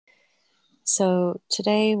So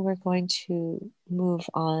today we're going to move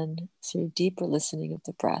on through deeper listening of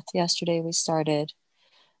the breath. Yesterday we started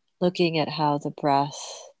looking at how the breath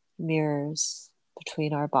mirrors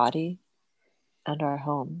between our body and our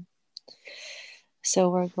home. So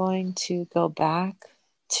we're going to go back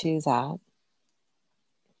to that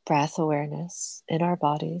breath awareness in our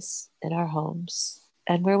bodies, in our homes.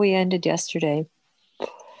 And where we ended yesterday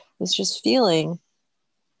was just feeling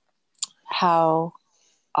how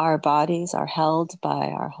our bodies are held by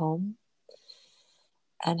our home,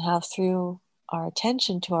 and how through our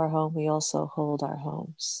attention to our home, we also hold our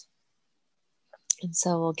homes. And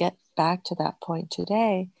so we'll get back to that point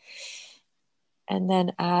today and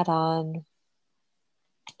then add on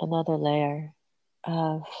another layer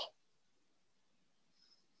of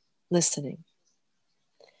listening.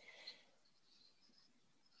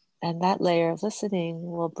 And that layer of listening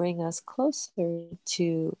will bring us closer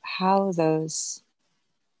to how those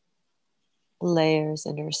layers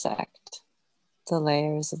intersect, the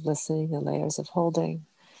layers of listening, the layers of holding.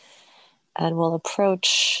 And we'll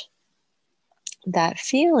approach that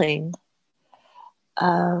feeling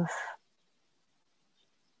of,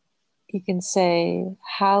 you can say,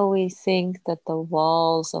 how we think that the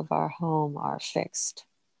walls of our home are fixed.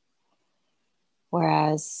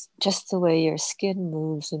 Whereas just the way your skin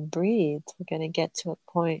moves and breathes, we're going to get to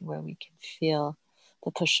a point where we can feel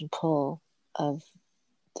the push and pull of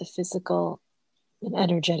the physical and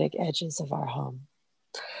energetic edges of our home.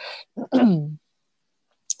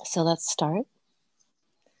 So let's start.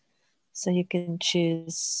 So you can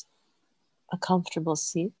choose a comfortable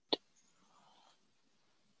seat.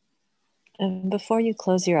 And before you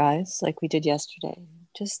close your eyes, like we did yesterday,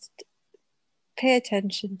 just pay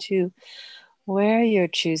attention to where you're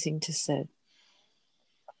choosing to sit.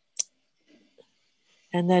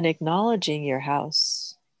 And then acknowledging your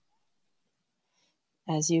house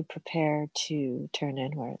as you prepare to turn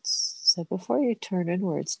inwards. So before you turn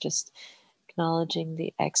inwards, just acknowledging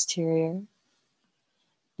the exterior,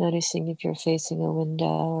 noticing if you're facing a window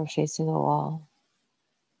or facing a wall,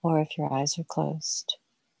 or if your eyes are closed.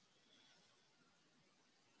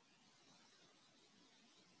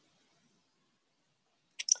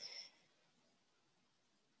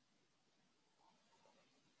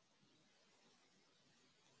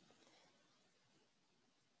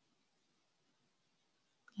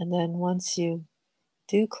 And then once you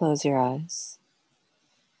do close your eyes,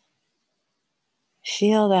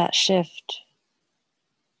 feel that shift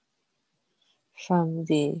from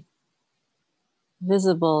the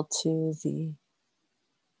visible to the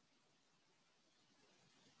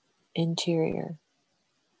interior.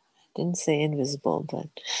 I didn't say invisible,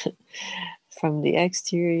 but from the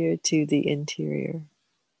exterior to the interior.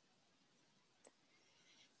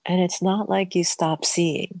 And it's not like you stop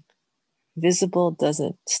seeing. Visible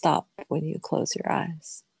doesn't stop when you close your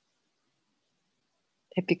eyes.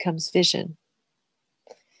 It becomes vision.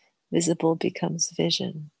 Visible becomes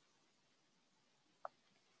vision.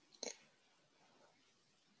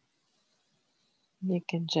 You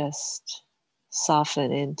can just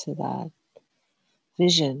soften into that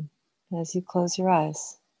vision as you close your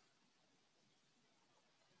eyes.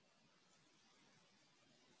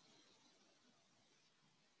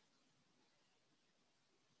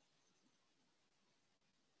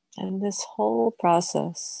 And this whole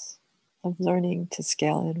process of learning to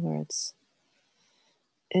scale inwards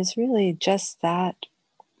is really just that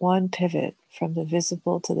one pivot from the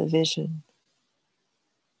visible to the vision.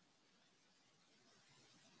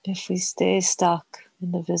 If we stay stuck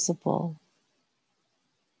in the visible,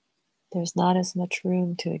 there's not as much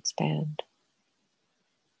room to expand.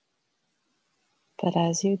 But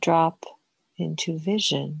as you drop into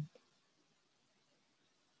vision,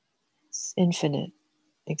 it's infinite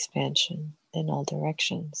expansion in all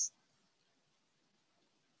directions.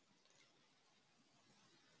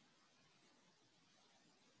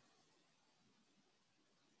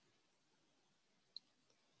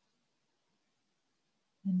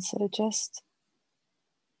 And so just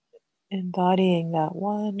embodying that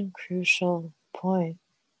one crucial point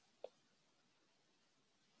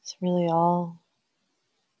is really all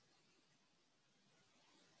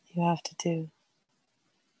you have to do.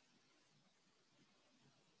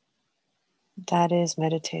 That is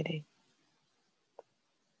meditating.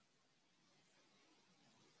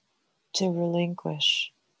 To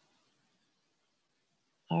relinquish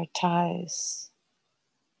our ties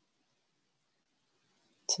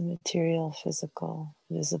to material, physical,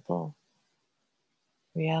 visible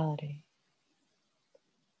reality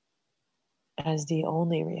as the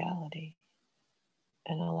only reality,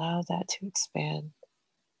 and allow that to expand.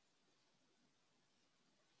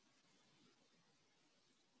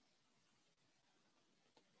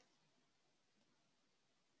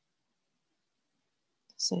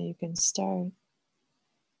 So you can start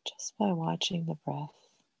just by watching the breath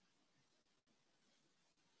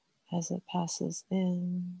as it passes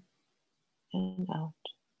in and out.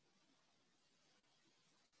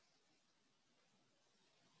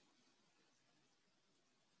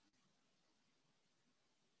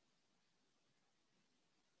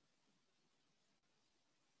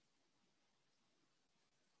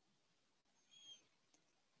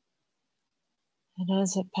 And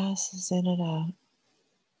as it passes in and out,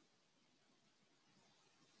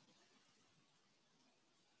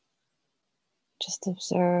 just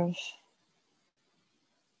observe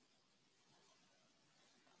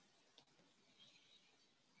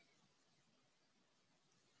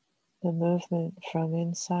the movement from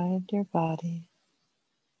inside your body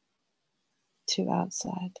to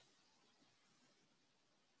outside.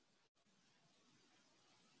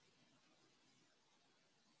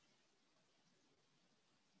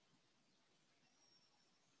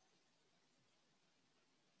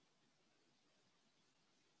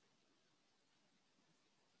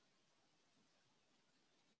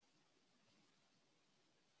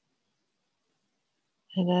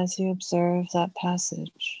 And as you observe that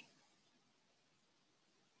passage,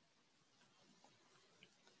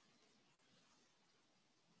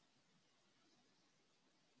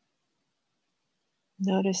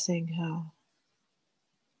 noticing how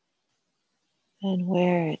and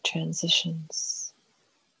where it transitions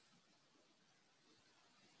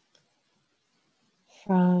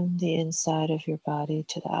from the inside of your body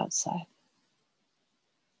to the outside.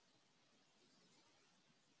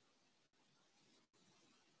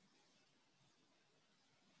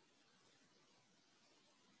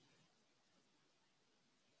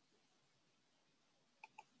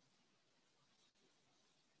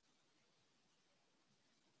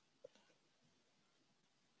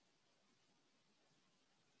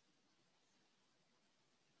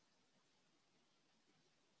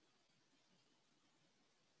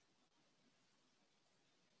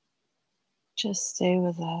 Just stay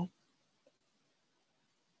with that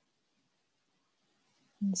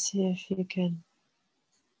and see if you can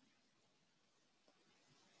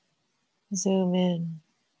zoom in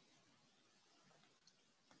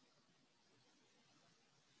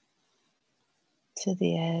to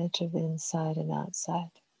the edge of inside and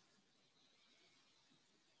outside.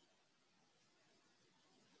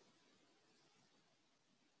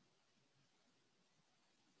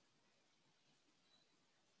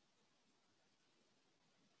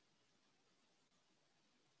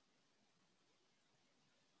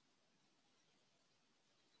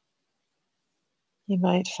 You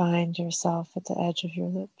might find yourself at the edge of your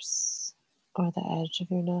lips, or the edge of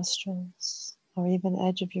your nostrils, or even the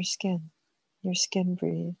edge of your skin. Your skin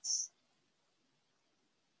breathes.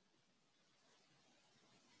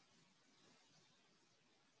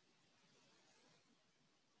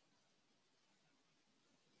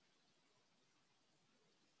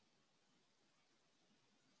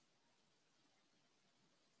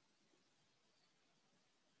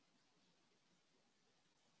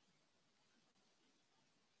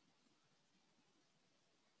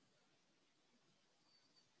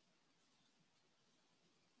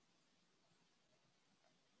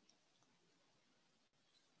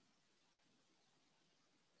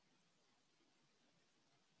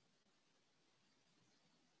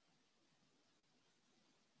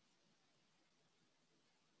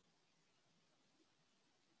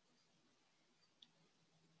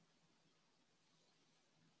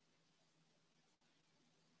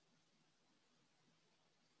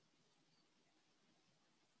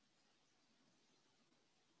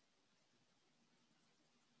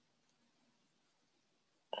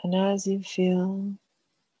 And as you feel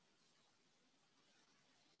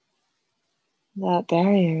that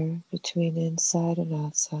barrier between inside and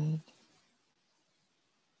outside,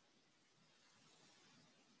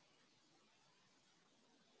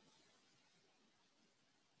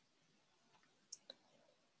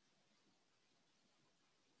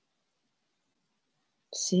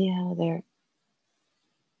 see how there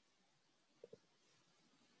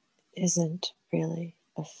isn't really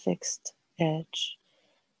a fixed edge.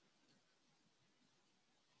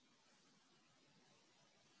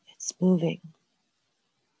 It's moving.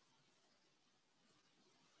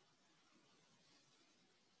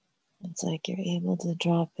 It's like you're able to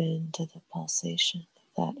drop into the pulsation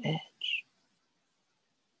of that edge.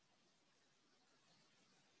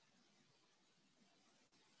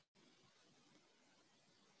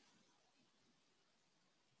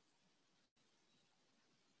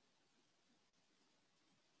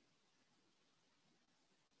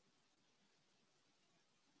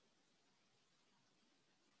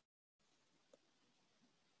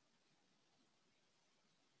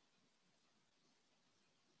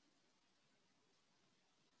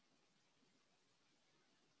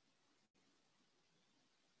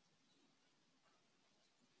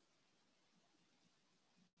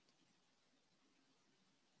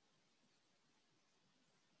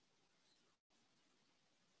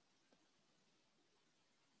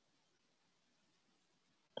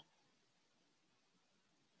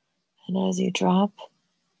 And as you drop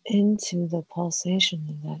into the pulsation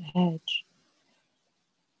of that hedge,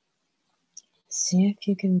 see if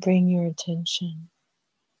you can bring your attention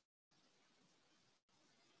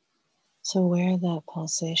to where that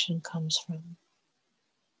pulsation comes from.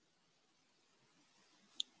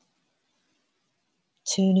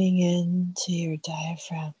 Tuning in to your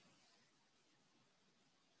diaphragm.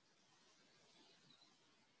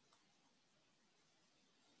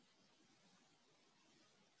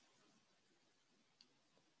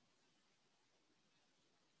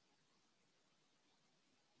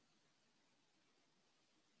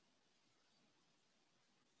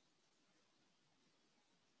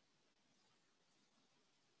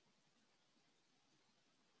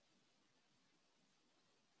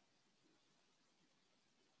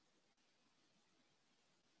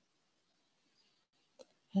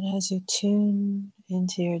 And as you tune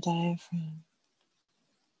into your diaphragm,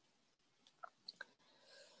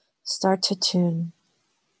 start to tune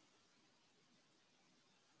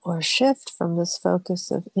or shift from this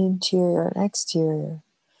focus of interior and exterior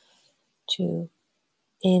to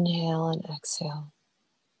inhale and exhale.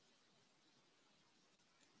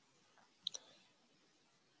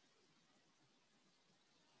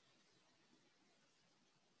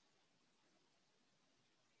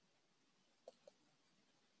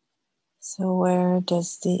 So where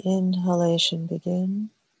does the inhalation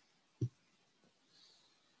begin?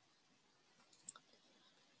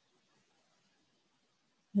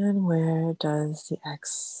 And where does the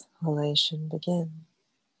exhalation begin?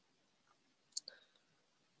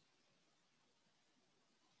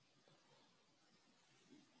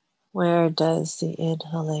 Where does the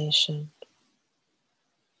inhalation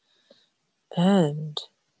end?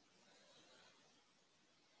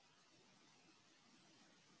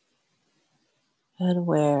 And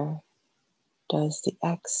where does the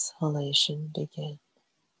exhalation begin?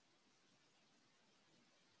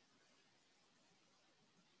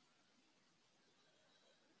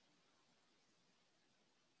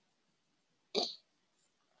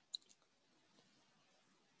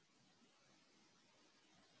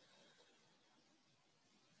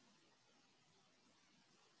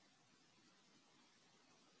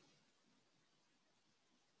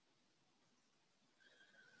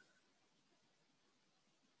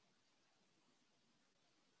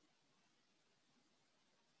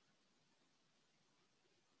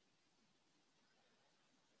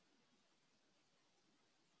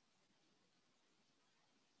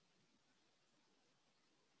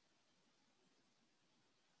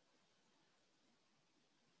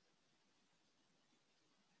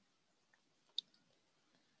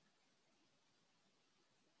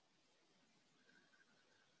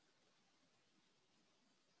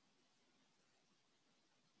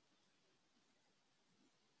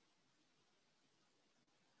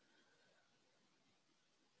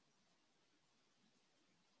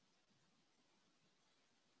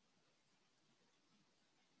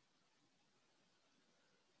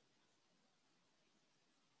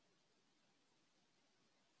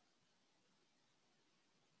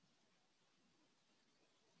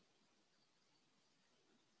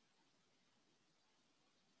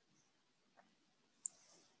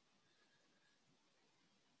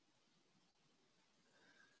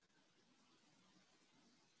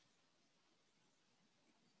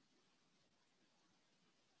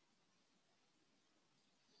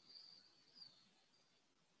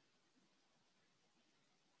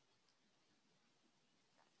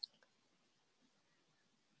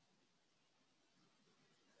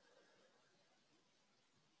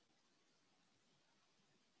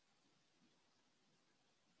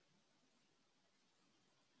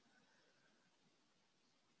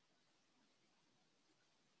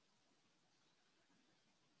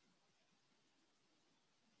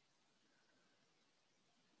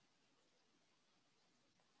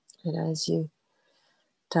 And as you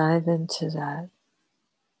dive into that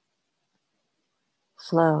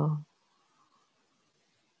flow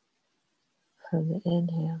from the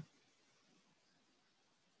inhale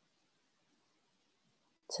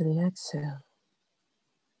to the exhale,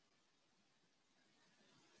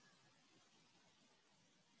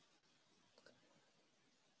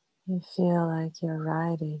 you feel like you're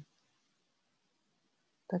riding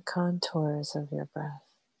the contours of your breath.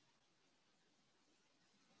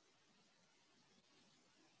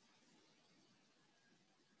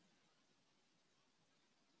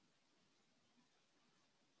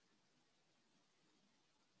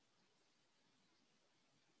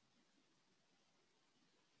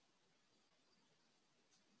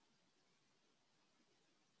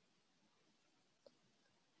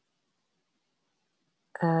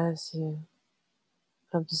 As you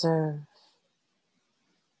observe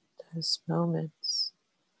those moments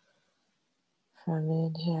from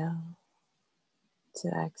inhale to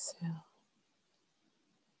exhale.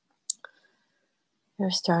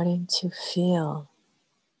 You're starting to feel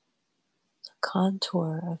the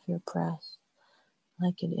contour of your breath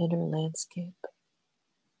like an inner landscape.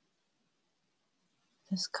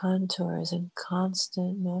 This contour is in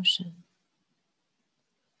constant motion.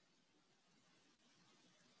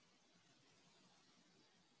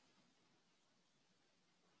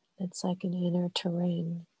 It's like an inner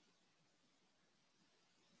terrain.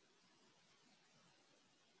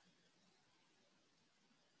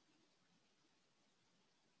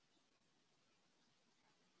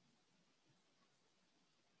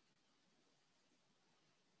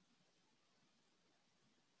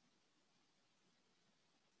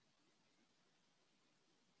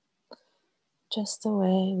 Just the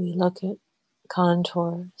way we look at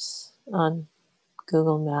contours on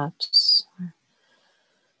Google Maps or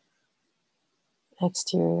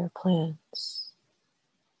exterior plans.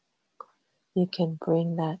 You can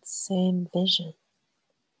bring that same vision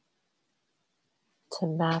to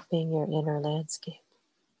mapping your inner landscape.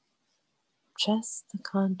 Just the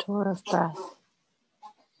contour of breath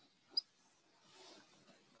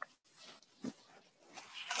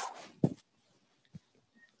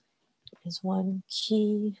is one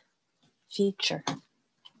key feature.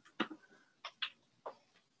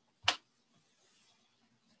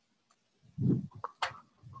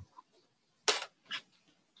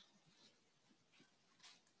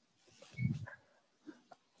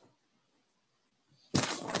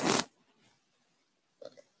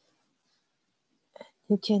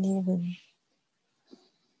 You can even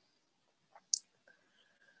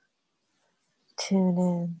tune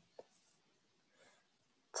in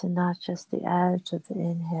to not just the edge of the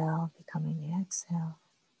inhale becoming the exhale,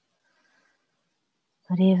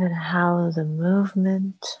 but even how the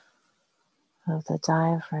movement of the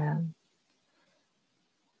diaphragm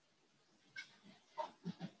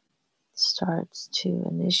starts to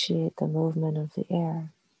initiate the movement of the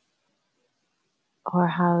air, or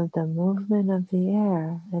how the movement of the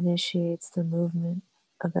air initiates the movement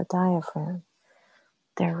of the diaphragm.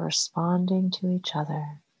 They're responding to each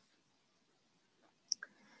other.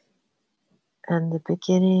 And the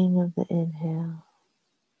beginning of the inhale,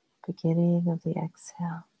 beginning of the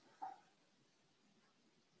exhale,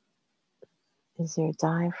 is your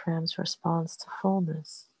diaphragm's response to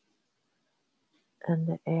fullness and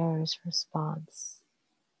the air's response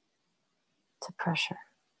to pressure.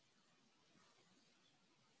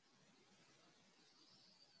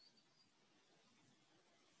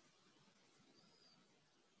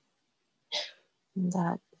 And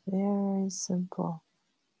that very simple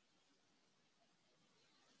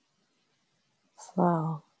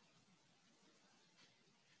flow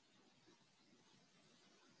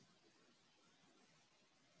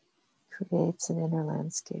creates an inner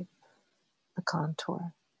landscape, a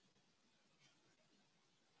contour.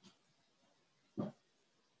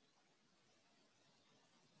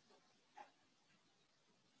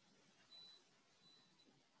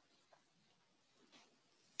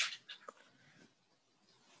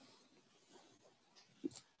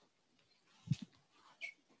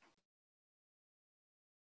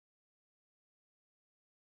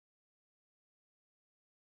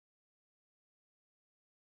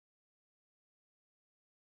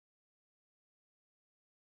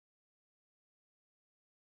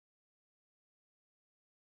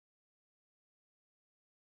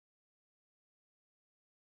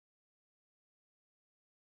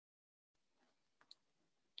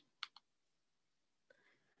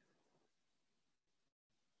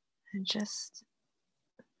 And just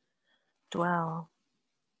dwell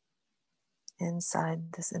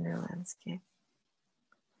inside this inner landscape.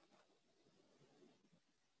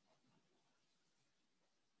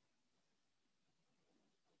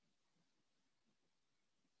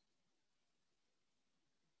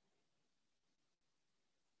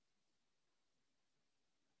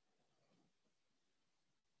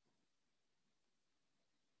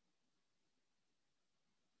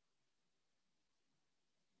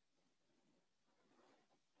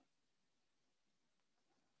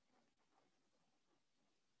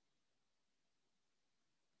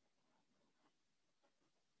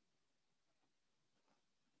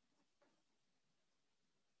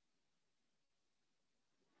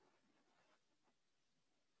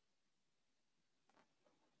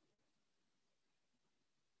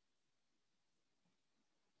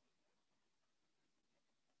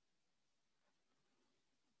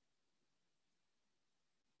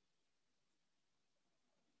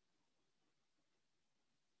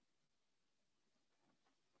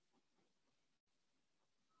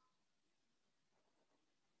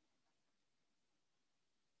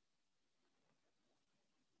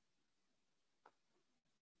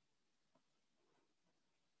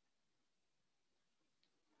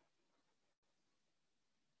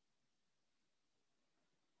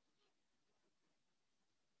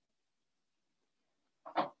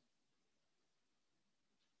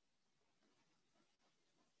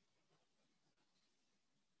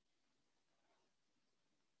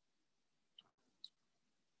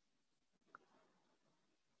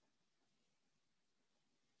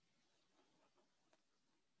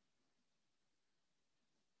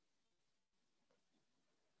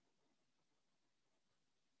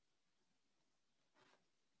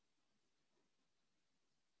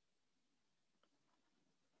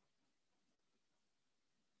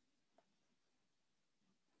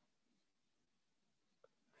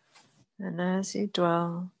 And as you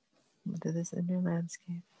dwell into this inner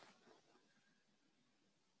landscape,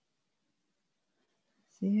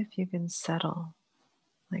 see if you can settle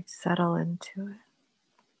into it.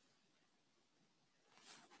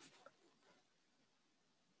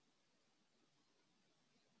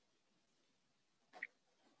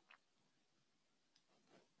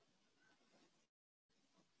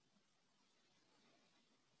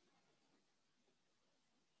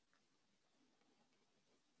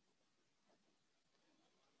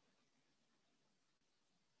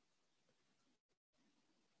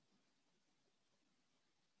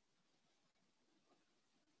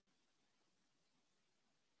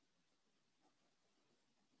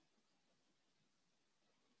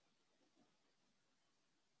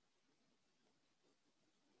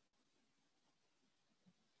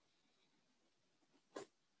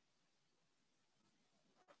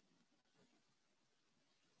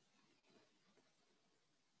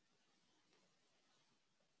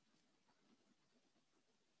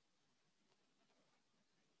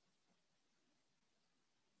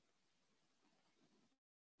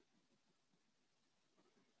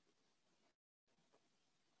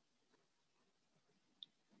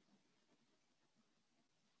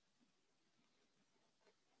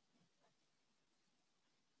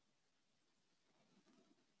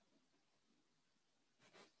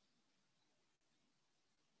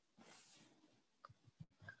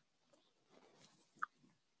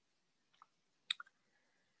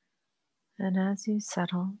 And as you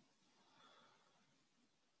settle,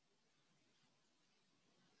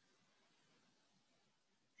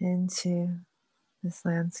 into this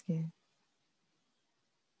landscape,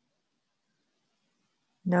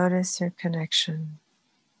 notice your connection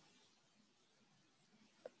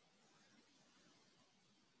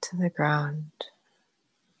to the ground,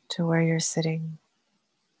 to where you're sitting.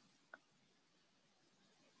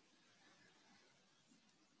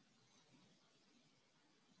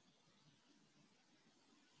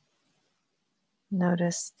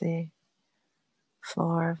 Notice the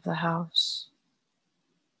floor of the house.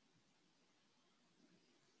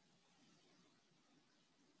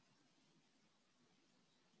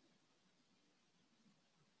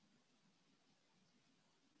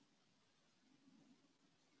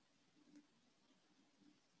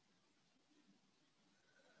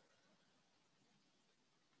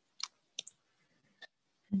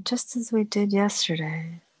 And just as we did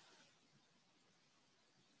yesterday,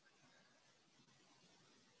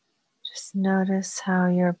 just notice how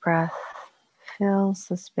your breath fills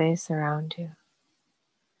the space around you.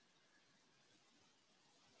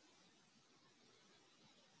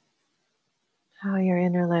 How your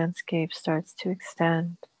inner landscape starts to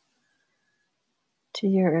extend to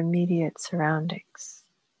your immediate surroundings.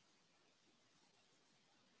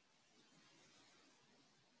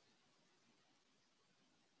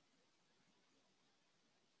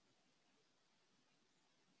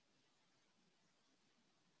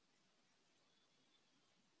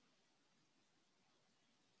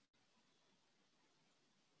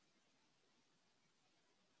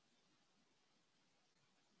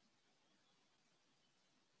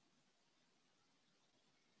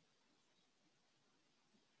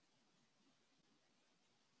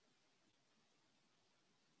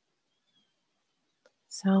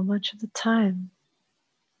 So much of the time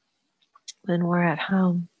when we're at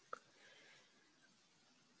home,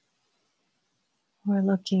 we're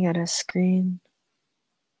looking at a screen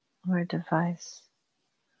or a device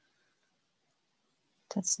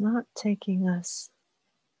that's not taking us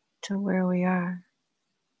to where we are.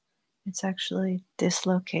 It's actually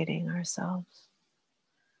dislocating ourselves.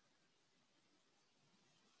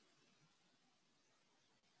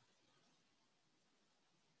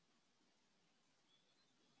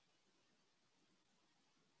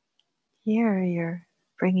 Here you're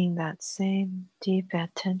bringing that same deep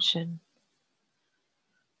attention,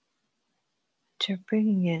 but you're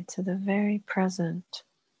bringing it to the very present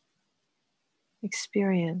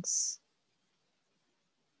experience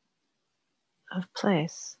of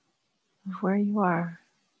place, of where you are.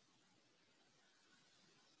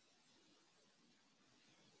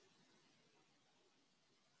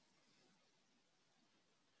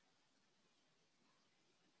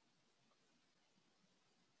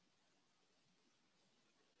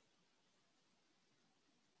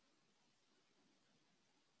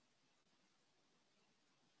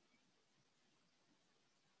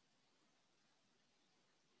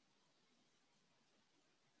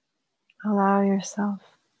 Allow yourself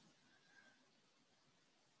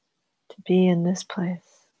to be in this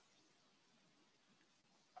place.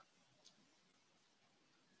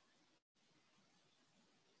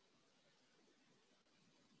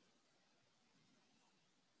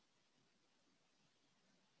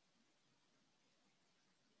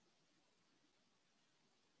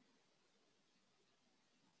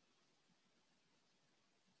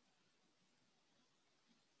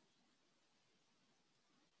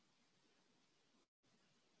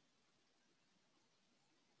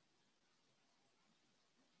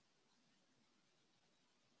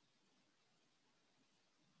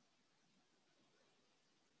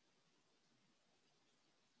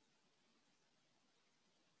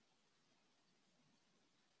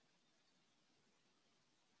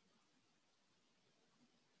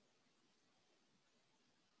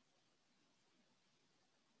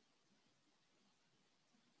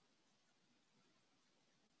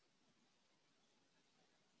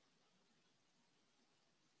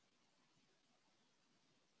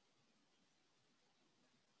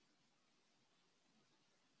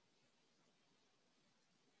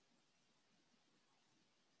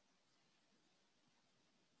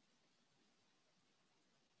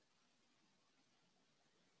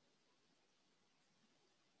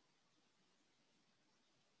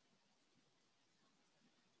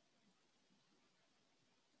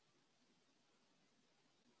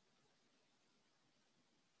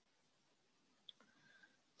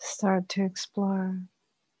 start to explore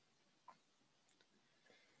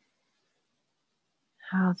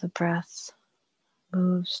how the breath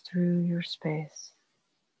moves through your space.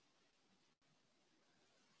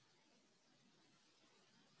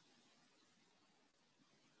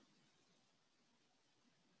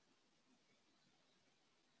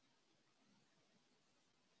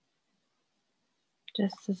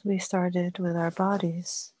 Just as we started with our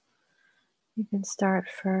bodies, you can start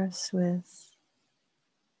first with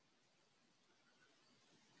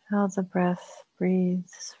how the breath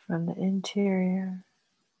breathes from the interior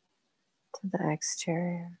to the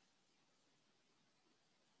exterior.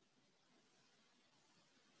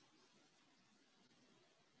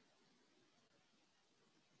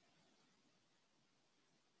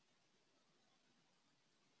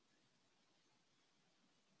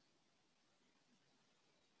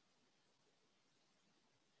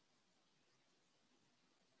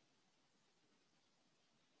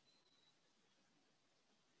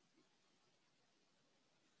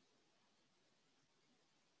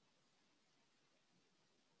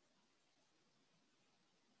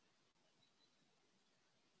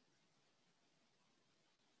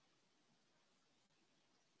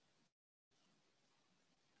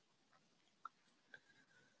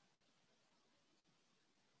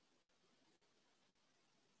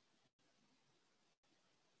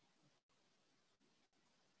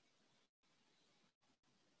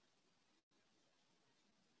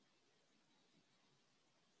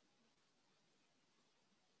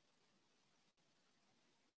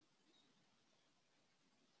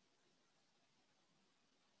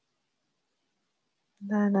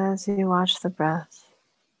 Then, as you watch the breath,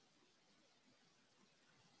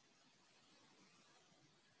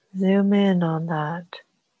 zoom in on that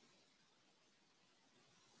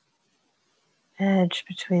edge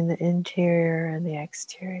between the interior and the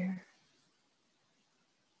exterior.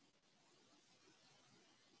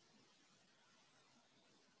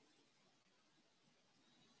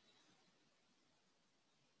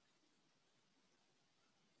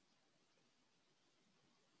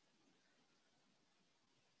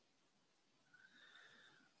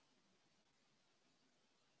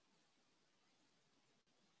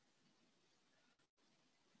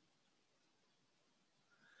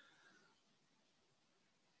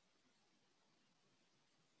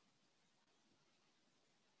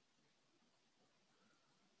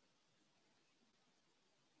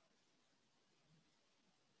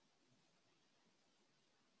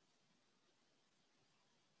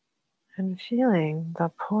 And feeling the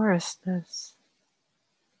porousness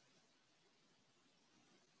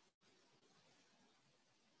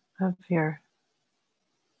of your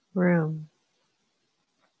room.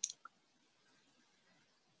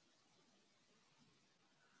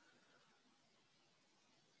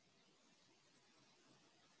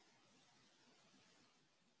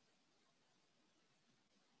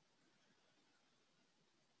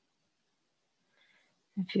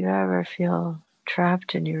 If you ever feel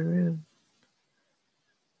trapped in your room,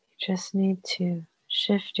 you just need to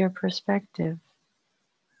shift your perspective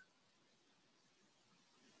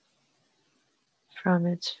from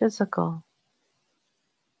its physical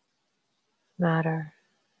matter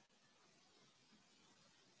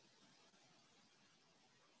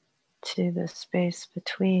to the space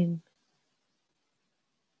between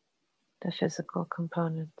the physical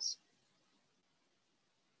components.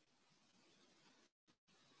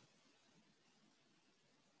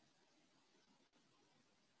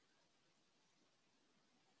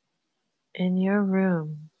 In your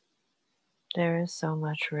room, there is so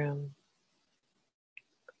much room.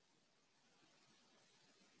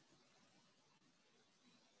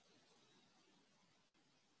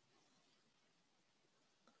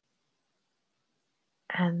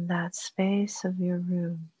 And that space of your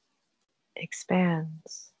room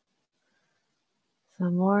expands the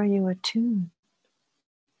more you attune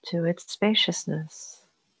to its spaciousness.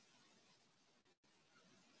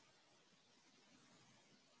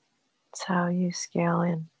 It's how you scale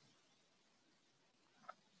in.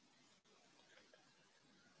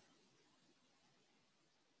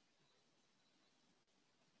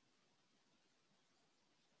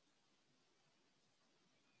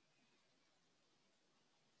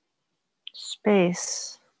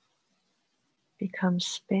 Space becomes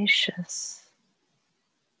spacious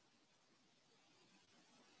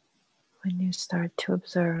when you start to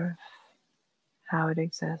observe how it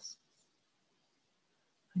exists,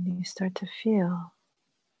 when you start to feel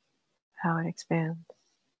how it expands.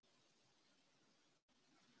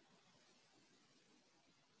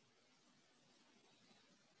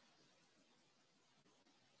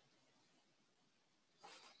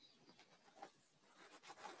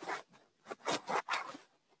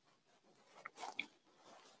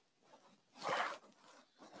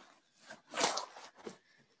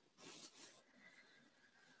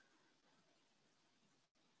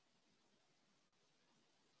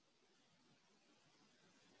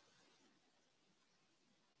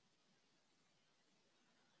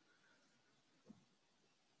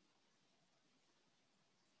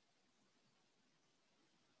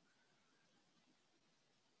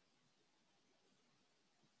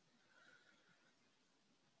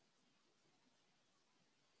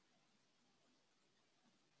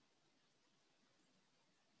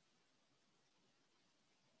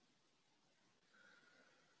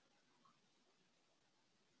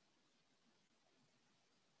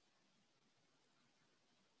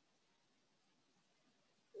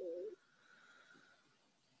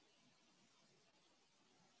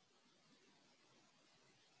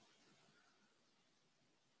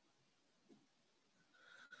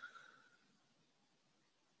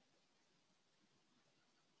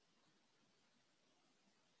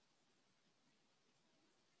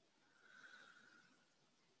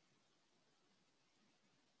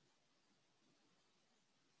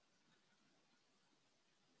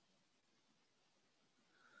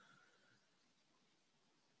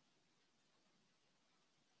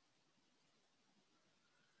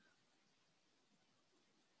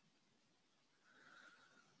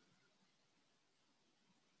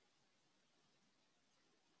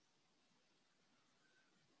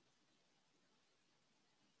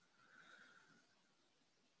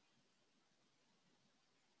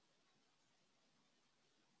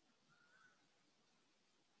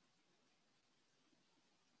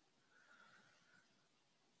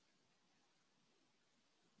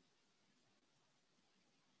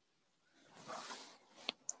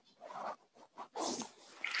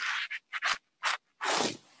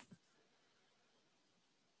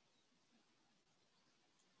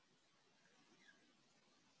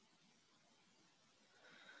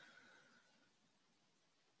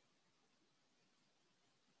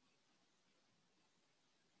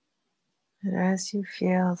 And as you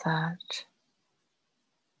feel that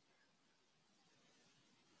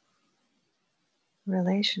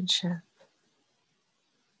relationship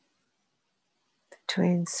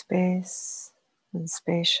between space and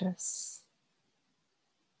spacious,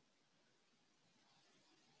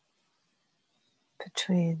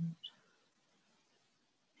 between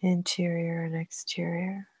interior and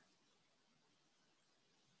exterior,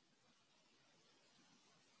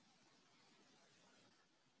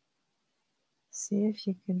 see if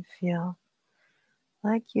you can feel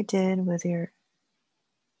like you did with your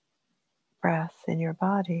breath in your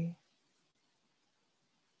body,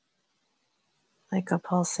 like a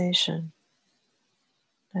pulsation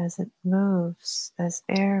as it moves, as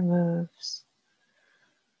air moves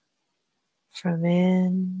from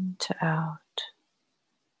in to out.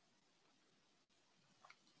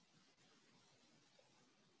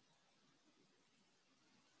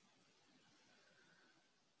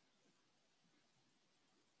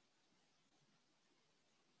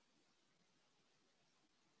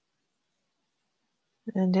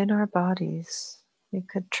 And in our bodies, we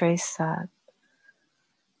could trace that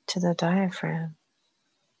to the diaphragm,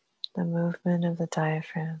 the movement of the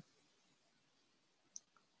diaphragm,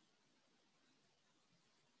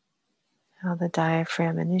 how the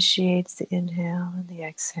diaphragm initiates the inhale and the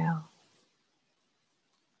exhale.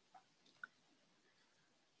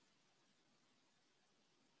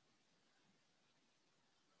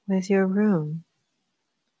 With your room,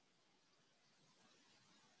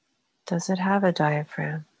 does it have a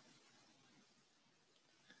diaphragm?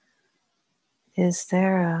 Is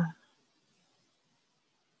there a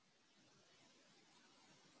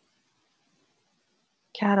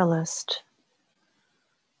catalyst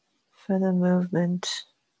for the movement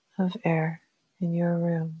of air in your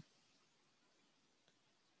room?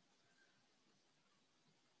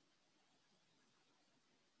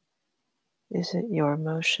 Is it your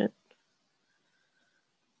motion?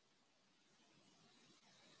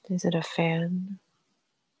 Is it a fan?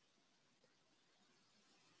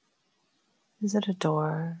 Is it a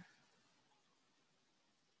door?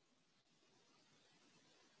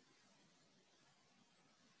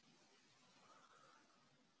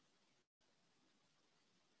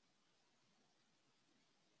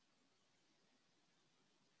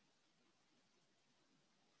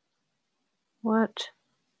 What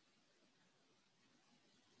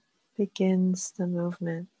begins the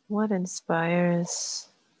movement? What inspires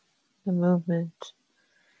the movement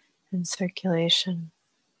and circulation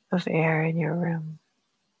of air in your room?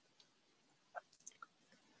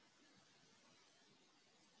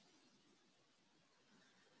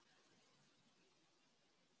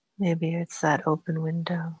 Maybe it's that open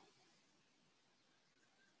window.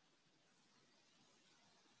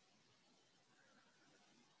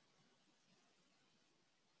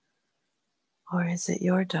 Or is it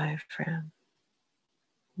your diaphragm?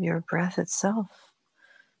 Your breath itself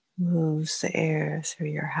moves the air through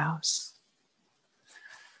your house.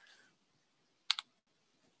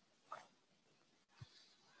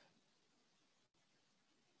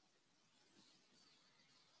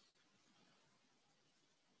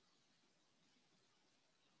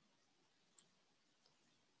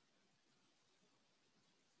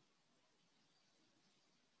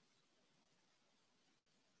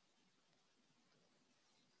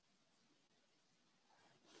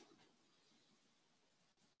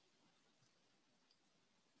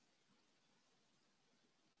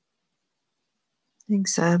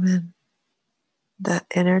 Examine the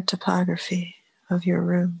inner topography of your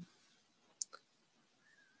room.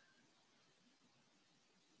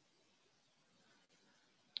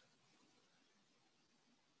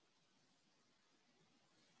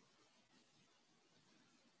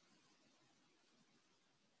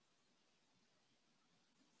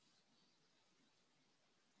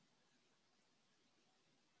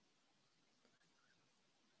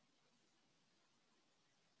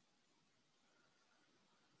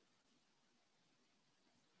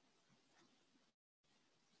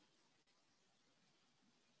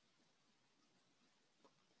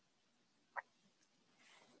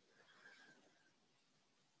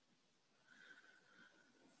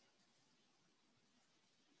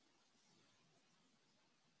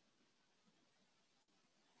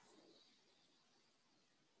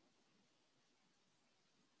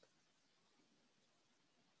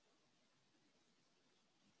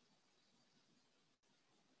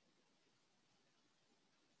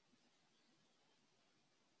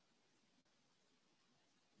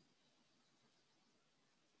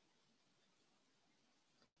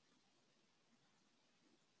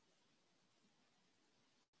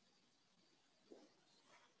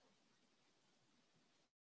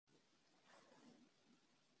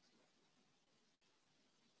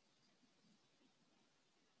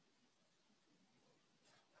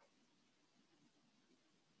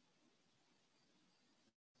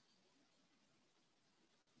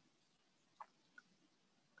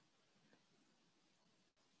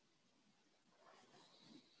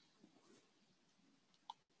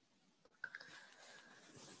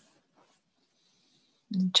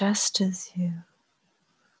 just as you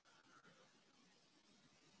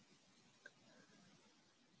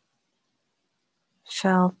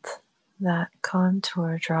felt that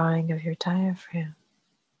contour drawing of your diaphragm,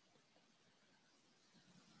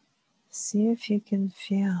 see if you can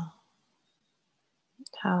feel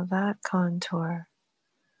how that contour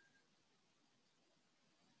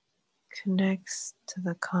connects to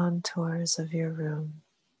the contours of your room,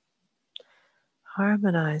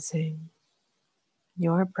 harmonizing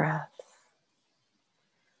your breath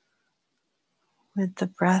with the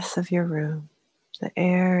breath of your room, the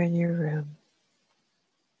air in your room.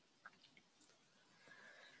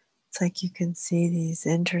 It's like you can see these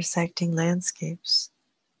intersecting landscapes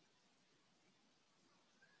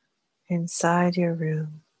inside your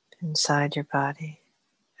room, inside your body,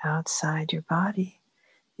 outside your body,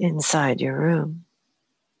 inside your room.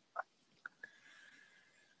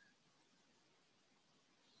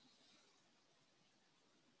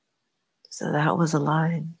 So that was a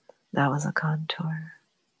line, that was a contour.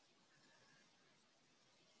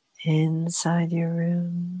 Inside your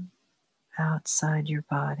room, outside your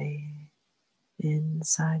body,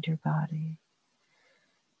 inside your body,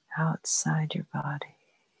 outside your body,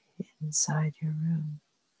 inside your room.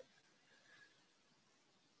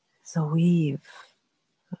 It's a weave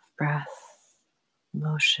of breath,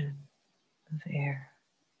 motion, of air.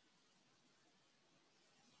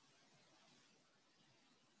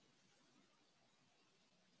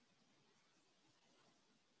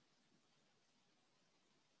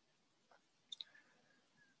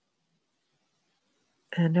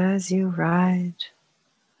 And as you ride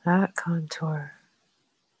that contour,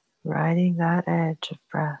 riding that edge of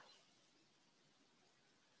breath,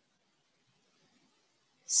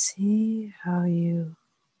 see how you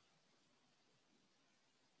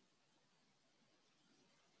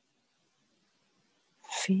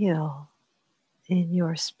feel in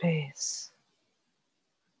your space.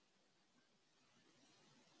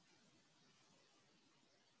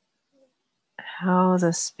 How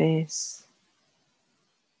the space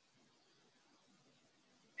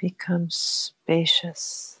becomes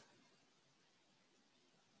spacious.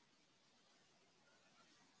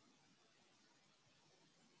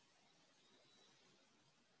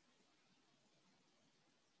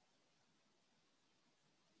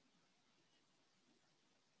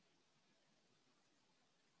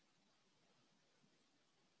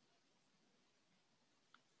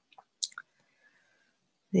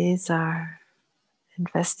 These are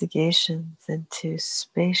investigations into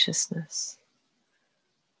spaciousness.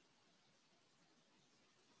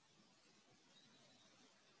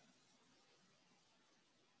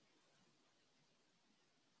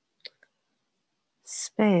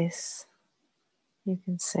 Space, you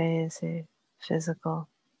can say, is a physical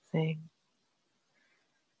thing.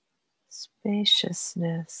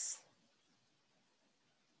 Spaciousness,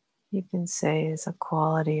 you can say, is a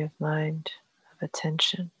quality of mind, of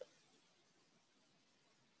attention.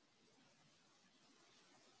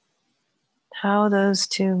 How those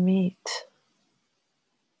two meet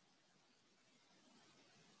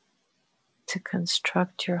to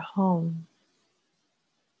construct your home,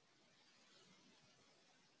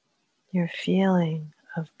 your feeling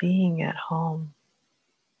of being at home,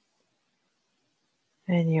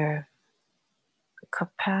 and your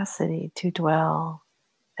capacity to dwell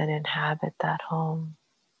and inhabit that home.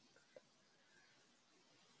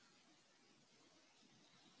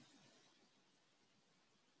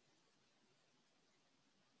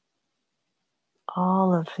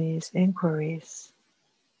 All of these inquiries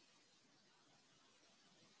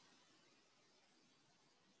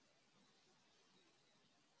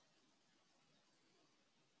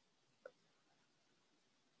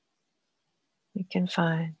we can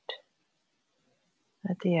find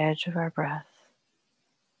at the edge of our breath.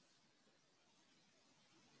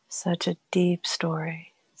 Such a deep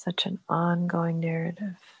story, such an ongoing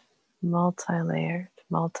narrative, multi-layered,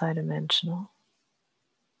 multi-dimensional.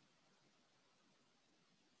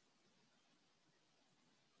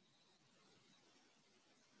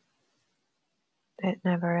 It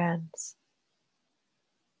never ends.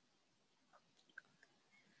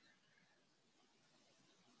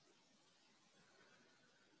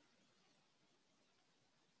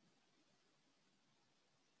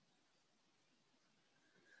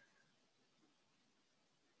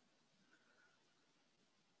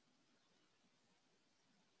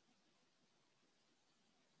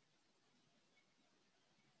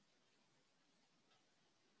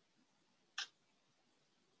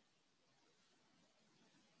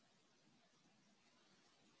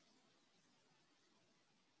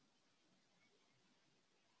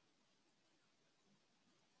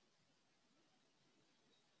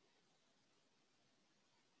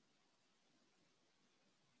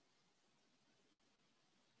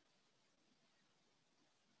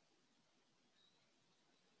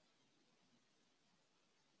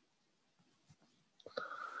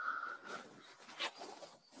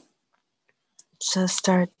 So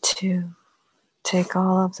start to take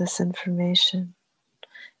all of this information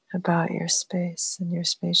about your space and your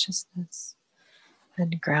spaciousness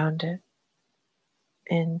and ground it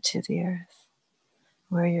into the earth,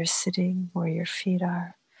 where you're sitting, where your feet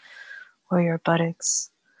are, where your buttocks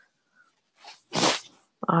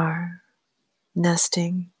are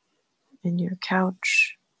nesting in your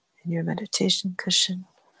couch, in your meditation cushion.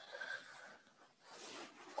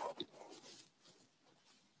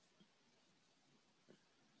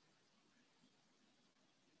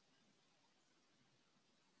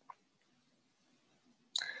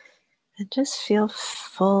 And just feel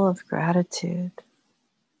full of gratitude.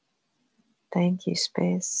 Thank you,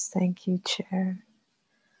 space. Thank you, chair.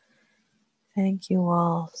 Thank you,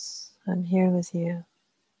 walls. I'm here with you.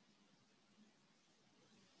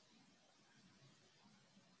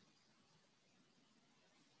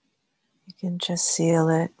 You can just seal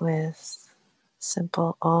it with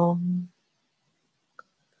simple Om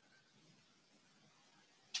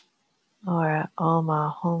or Om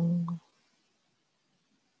Ahung.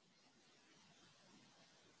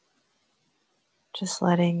 Just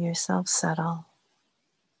letting yourself settle.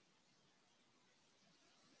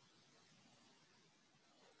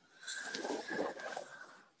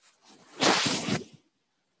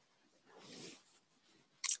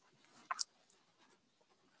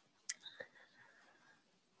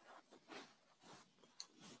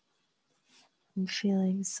 I'm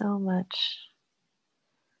feeling so much.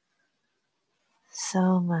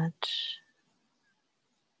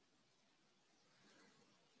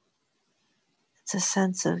 It's a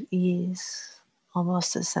sense of ease,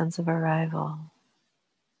 almost a sense of arrival.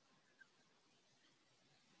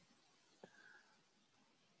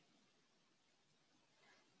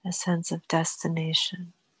 A sense of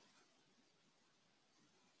destination,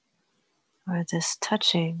 or this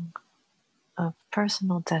touching of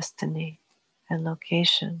personal destiny and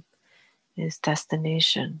location is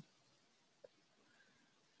destination.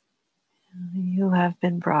 You have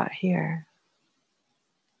been brought here.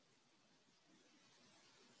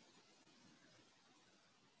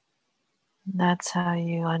 That's how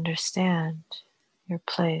you understand your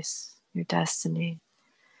place, your destiny,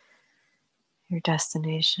 your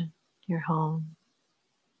destination, your home.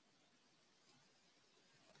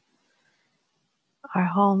 Our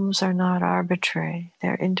homes are not arbitrary.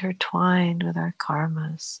 They're intertwined with our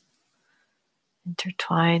karmas,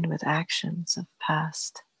 intertwined with actions of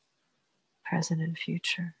past, present, and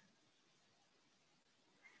future.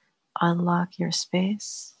 Unlock your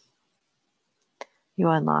space, you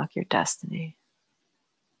unlock your destiny.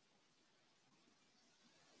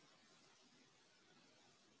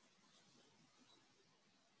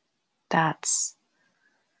 That's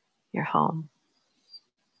your home.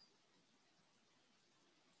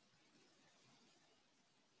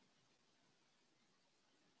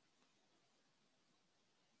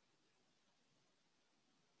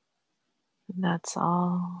 And that's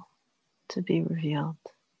all to be revealed.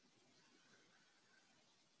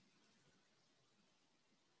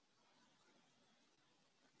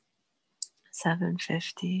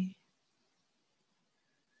 7:50.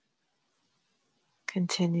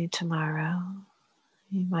 Continue tomorrow.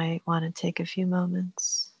 You might want to take a few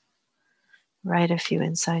moments, write a few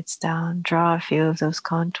insights down, draw a few of those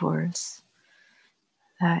contours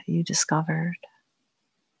that you discovered,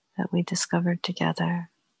 that we discovered together.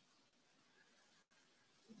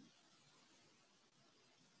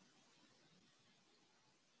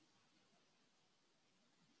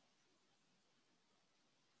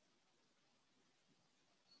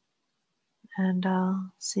 And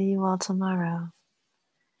I'll see you all tomorrow.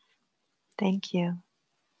 Thank you.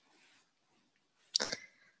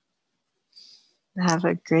 Have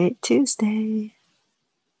a great Tuesday.